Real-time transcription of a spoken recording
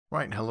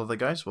Right, hello there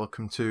guys,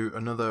 welcome to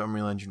another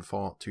Unreal Engine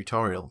 4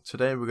 tutorial.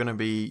 Today we're going to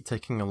be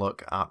taking a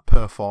look at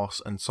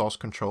Perforce and source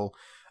control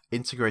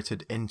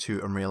integrated into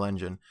Unreal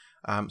Engine.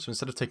 So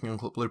instead of taking a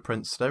look at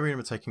blueprints, today we're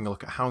going to be taking a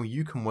look at how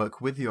you can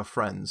work with your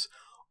friends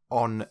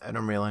on an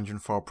Unreal Engine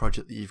 4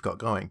 project that you've got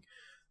going.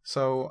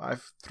 So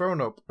I've thrown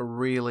up a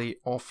really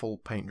awful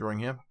paint drawing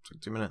here,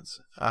 took 2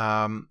 minutes,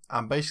 and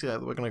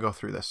basically we're going to go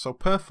through this. So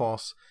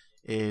Perforce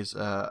is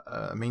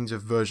a means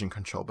of version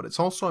control, but it's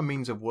also a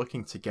means of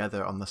working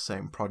together on the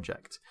same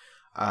project.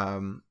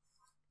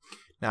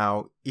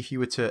 Now, if you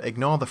were to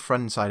ignore the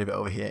friend side of it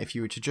over here, if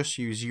you were to just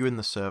use you in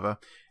the server,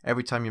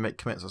 every time you make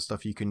commits or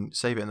stuff, you can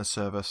save it in the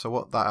server. So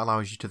what that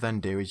allows you to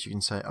then do is you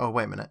can say, oh,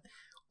 wait a minute,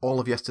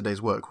 all of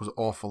yesterday's work was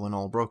awful and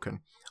all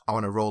broken. I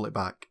want to roll it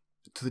back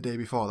to the day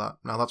before that.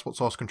 Now, that's what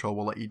source control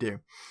will let you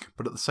do.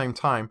 But at the same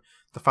time,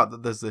 the fact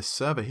that there's this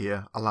server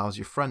here allows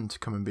your friend to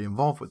come and be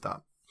involved with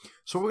that.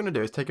 So what we're going to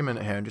do is take a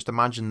minute here and just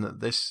imagine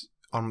that this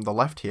on the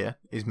left here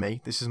is me,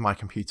 this is my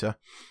computer,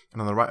 and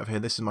on the right of here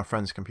this is my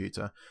friend's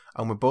computer,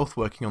 and we're both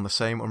working on the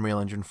same Unreal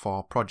Engine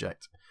 4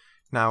 project.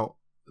 Now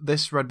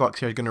this red box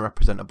here is going to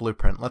represent a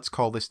blueprint. Let's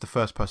call this the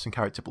first person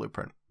character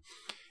blueprint.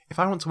 If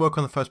I want to work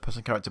on the first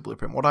person character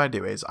blueprint, what I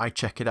do is I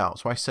check it out.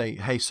 So I say,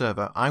 hey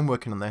server, I'm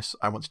working on this,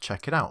 I want to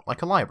check it out,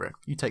 like a library.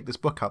 You take this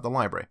book out of the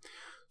library.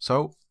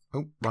 So,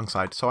 oh, wrong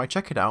side. So I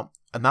check it out,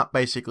 and that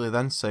basically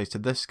then says to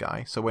this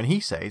guy, so when he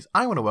says,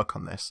 I want to work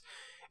on this,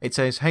 it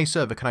says, hey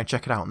server, can I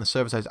check it out? And the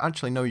server says,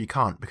 actually no you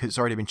can't, because it's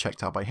already been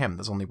checked out by him.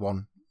 There's only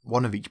one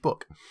of each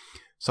book.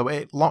 So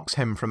it locks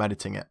him from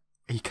editing it.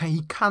 He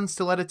can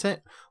still edit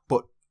it,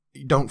 but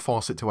don't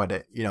force it to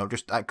edit. You know,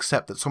 just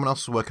accept that someone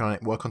else is working on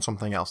it, work on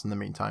something else in the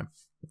meantime.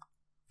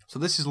 So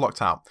this is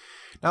locked out.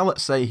 Now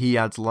let's say he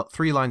adds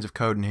 3 lines of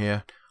code in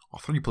here, or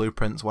 3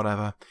 blueprints,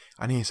 whatever,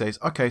 and he says,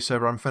 okay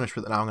server, I'm finished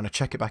with it now, I'm going to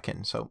check it back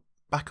in. So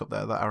back up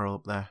there, that arrow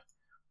up there,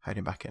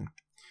 heading back in.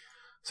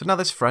 So now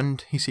this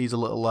friend, he sees a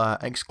little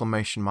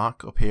exclamation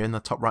mark up here in the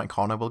top right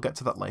corner. We'll get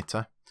to that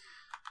later.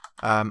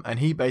 And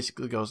he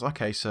basically goes,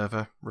 okay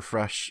server,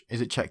 refresh,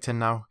 is it checked in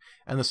now?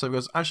 And the server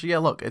goes, actually yeah,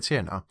 look, it's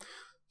here now.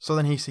 So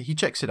then he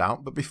checks it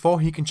out, but before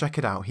he can check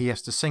it out, he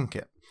has to sync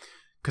it.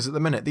 Because at the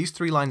minute, these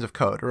 3 lines of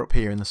code are up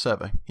here in the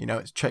server. You know,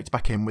 it's checked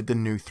back in with the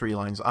new 3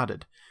 lines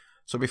added.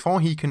 So before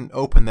he can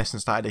open this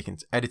and start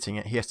editing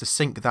it, he has to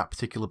sync that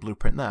particular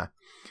blueprint there.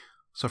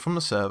 So from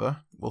the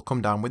server, we'll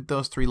come down with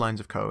those 3 lines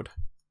of code,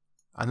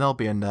 and they'll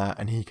be in there,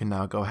 and he can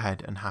now go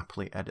ahead and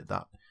happily edit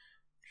that.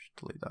 Just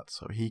delete that.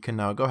 So he can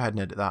now go ahead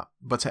and edit that.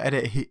 But to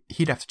edit,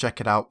 he'd have to check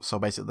it out. So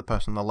basically, the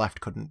person on the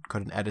left couldn't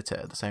edit it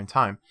at the same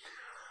time.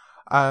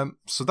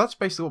 So that's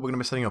basically what we're going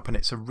to be setting up, and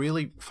it's a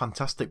really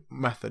fantastic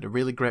method, a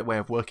really great way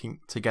of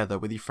working together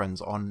with your friends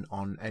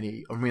on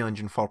any Unreal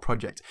Engine 4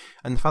 project.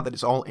 And the fact that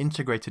it's all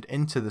integrated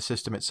into the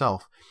system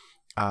itself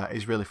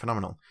is really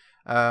phenomenal.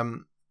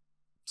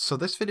 So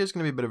this video is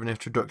going to be a bit of an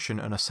introduction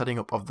and a setting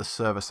up of the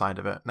server side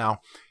of it.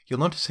 Now, you'll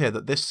notice here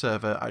that this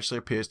server actually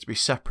appears to be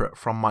separate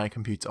from my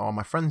computer or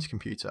my friend's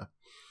computer.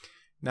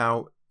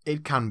 Now,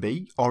 it can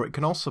be, or it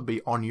can also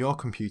be on your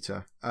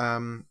computer.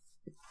 In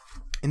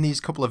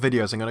these couple of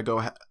videos, I'm going to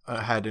go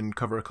ahead and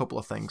cover a couple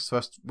of things.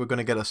 First, we're going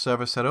to get a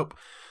server set up.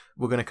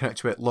 We're going to connect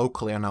to it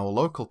locally on our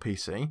local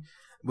PC.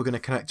 We're going to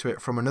connect to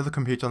it from another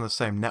computer on the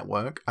same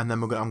network, and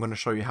then I'm going to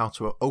show you how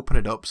to open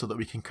it up so that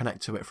we can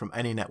connect to it from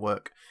any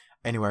network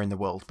anywhere in the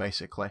world,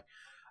 basically.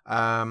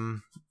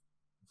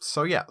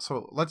 So yeah,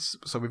 so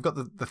we've got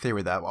the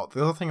theory there. Well,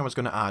 the other thing I was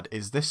going to add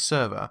is this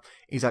server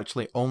is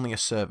actually only a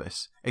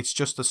service. It's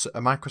just a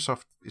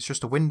Microsoft, it's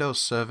just a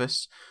Windows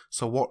service.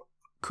 So what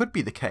could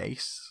be the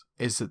case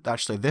is that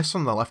actually this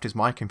on the left is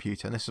my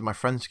computer and this is my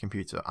friend's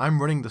computer. I'm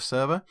running the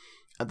server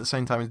at the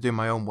same time as doing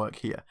my own work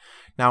here.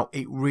 Now,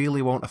 it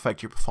really won't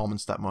affect your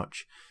performance that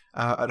much.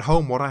 At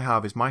home, what I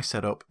have is my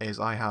setup is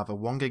I have a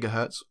 1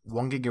 GHz,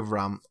 1 gig of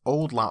RAM,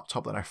 old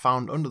laptop that I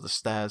found under the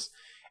stairs.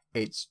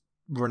 It's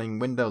running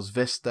Windows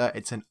Vista.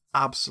 It's an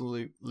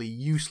absolutely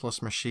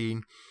useless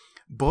machine,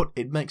 but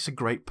it makes a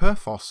great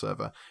Perforce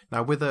server.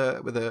 Now,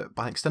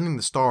 by extending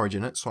the storage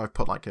in it, so I've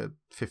put like a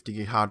 50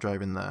 gig hard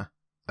drive in there,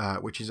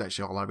 which is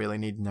actually all I really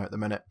need in there at the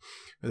minute.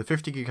 With a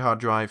 50 gig hard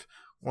drive,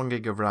 1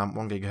 gig of RAM,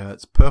 1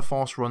 GHz,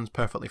 Perforce runs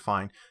perfectly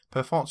fine.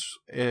 Perforce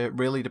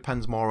really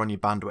depends more on your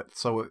bandwidth.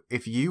 So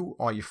if you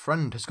or your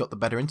friend has got the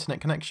better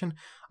internet connection,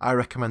 I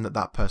recommend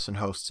that person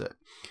hosts it.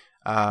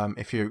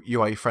 If you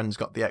or your friend's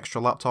got the extra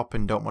laptop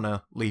and don't want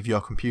to leave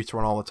your computer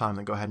on all the time,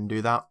 then go ahead and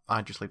do that.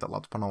 I just leave that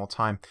laptop on all the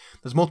time.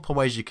 There's multiple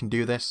ways you can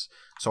do this,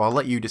 so I'll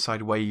let you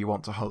decide where you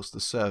want to host the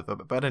server.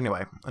 But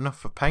anyway, enough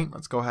for paint.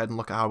 Let's go ahead and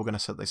look at how we're going to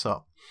set this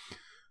up.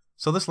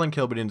 So this link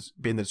here will be in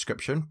the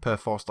description,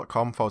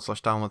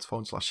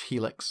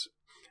 perforce.com/downloads/helix.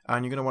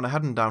 And you're going to want to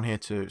head down here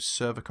to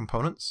Server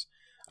Components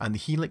and the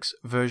Helix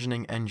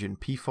Versioning Engine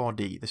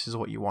P4D. This is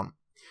what you want.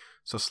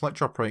 So select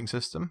your operating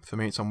system. For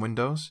me, it's on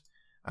Windows,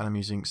 and I'm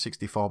using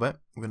 64-bit.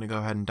 I'm going to go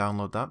ahead and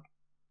download that.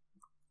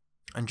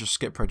 And just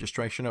skip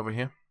registration over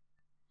here.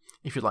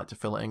 If you'd like to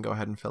fill it in, go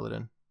ahead and fill it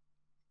in.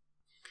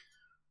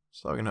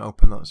 So I'm going to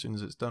open that as soon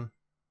as it's done.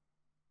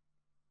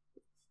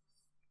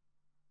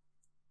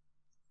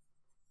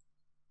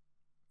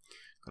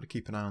 Got to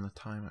keep an eye on the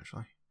time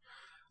actually.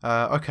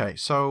 Okay,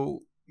 so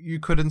you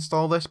could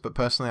install this, but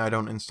personally I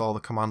don't install the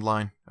command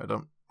line.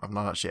 I've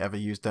not actually ever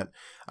used it.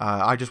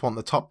 I just want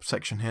the top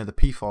section here, the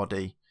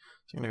P4D.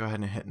 So I'm going to go ahead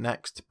and hit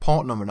next.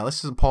 Port number. Now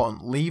this is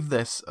important. Leave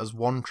this as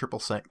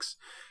 1666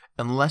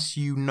 unless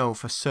you know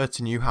for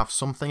certain you have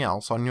something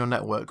else on your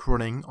network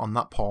running on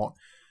that port.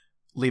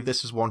 Leave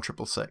this as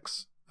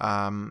 1666.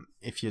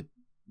 If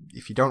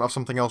you don't have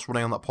something else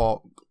running on that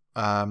port,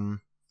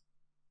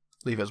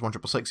 leave it as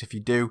 1666. If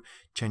you do,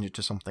 change it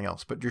to something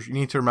else. But you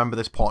need to remember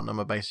this port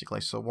number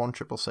basically. So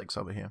 1666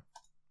 over here.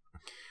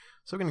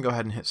 So we're going to go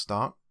ahead and hit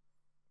start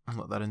and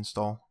let that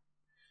install.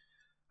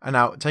 And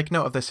now take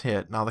note of this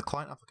here. Now the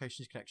client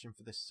applications connection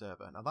for this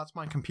server. Now that's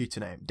my computer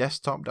name,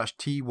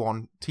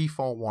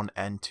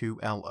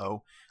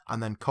 desktop-T41N2LO,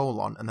 and then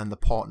colon, and then the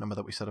port number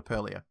that we set up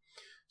earlier.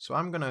 So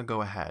I'm going to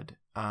go ahead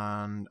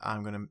and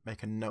I'm going to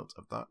make a note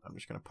of that. I'm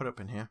just going to put it up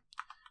in here.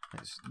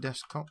 It's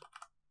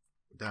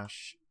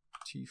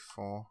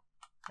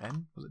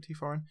desktop-T4N. Was it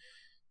T4N?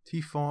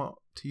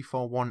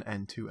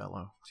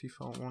 T41N2LO.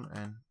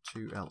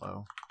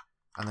 T41N2LO.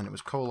 And then it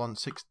was colon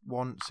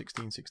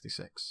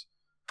 1666.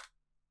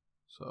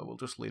 So we'll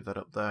just leave that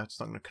up there. It's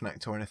not going to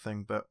connect to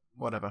anything, but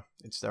whatever.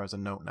 It's there as a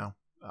note now.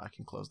 I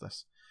can close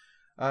this.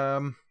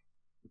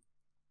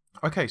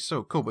 Okay,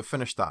 so cool. We've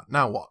finished that.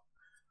 Now what?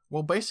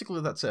 Well, basically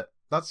that's it.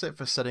 That's it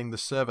for setting the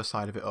server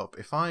side of it up.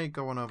 If I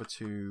go on over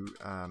to,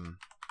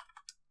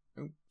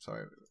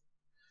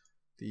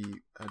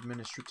 the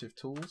administrative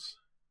tools.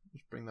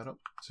 Just bring that up.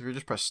 So if you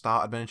just press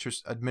start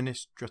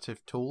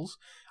administrative tools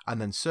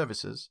and then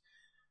services,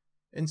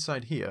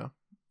 inside here,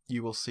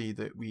 you will see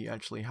that we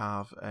actually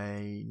have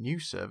a new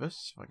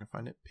service, if I can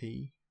find it,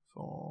 P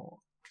for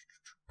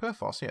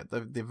Perforce, yeah,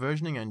 the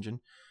versioning engine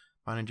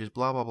manages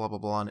blah, blah, blah, blah,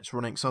 blah, and it's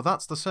running. So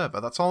that's the server.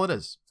 That's all it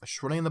is.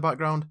 It's running in the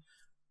background.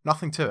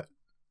 Nothing to it.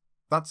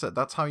 That's it.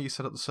 That's how you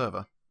set up the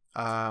server.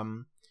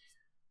 In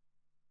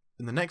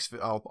the next,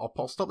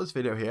 I'll stop this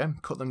video here,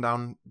 cut them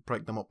down,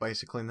 break them up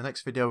basically. In the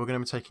next video, we're going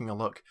to be taking a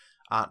look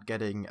at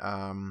getting,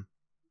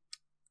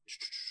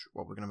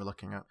 what we're going to be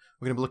looking at.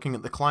 We're going to be looking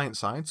at the client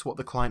side, so what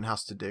the client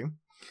has to do.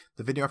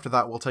 The video after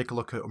that, we'll take a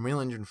look at Unreal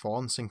Engine 4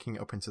 and syncing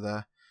it up into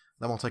there.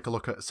 Then we'll take a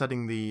look at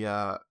setting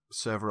the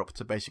server up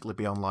to basically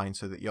be online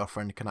so that your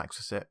friend can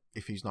access it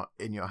if he's not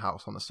in your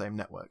house on the same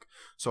network.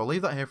 So I'll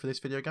leave that here for this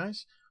video,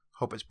 guys.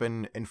 Hope it's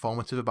been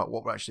informative about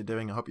what we're actually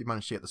doing. I hope you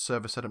managed to get the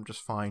server set up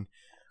just fine.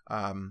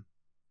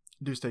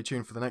 Do stay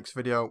tuned for the next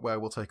video where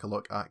we'll take a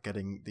look at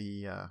getting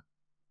the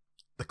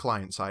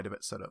client side of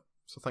it set up.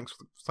 So thanks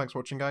for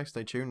watching, guys.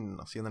 Stay tuned, and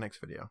I'll see you in the next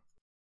video.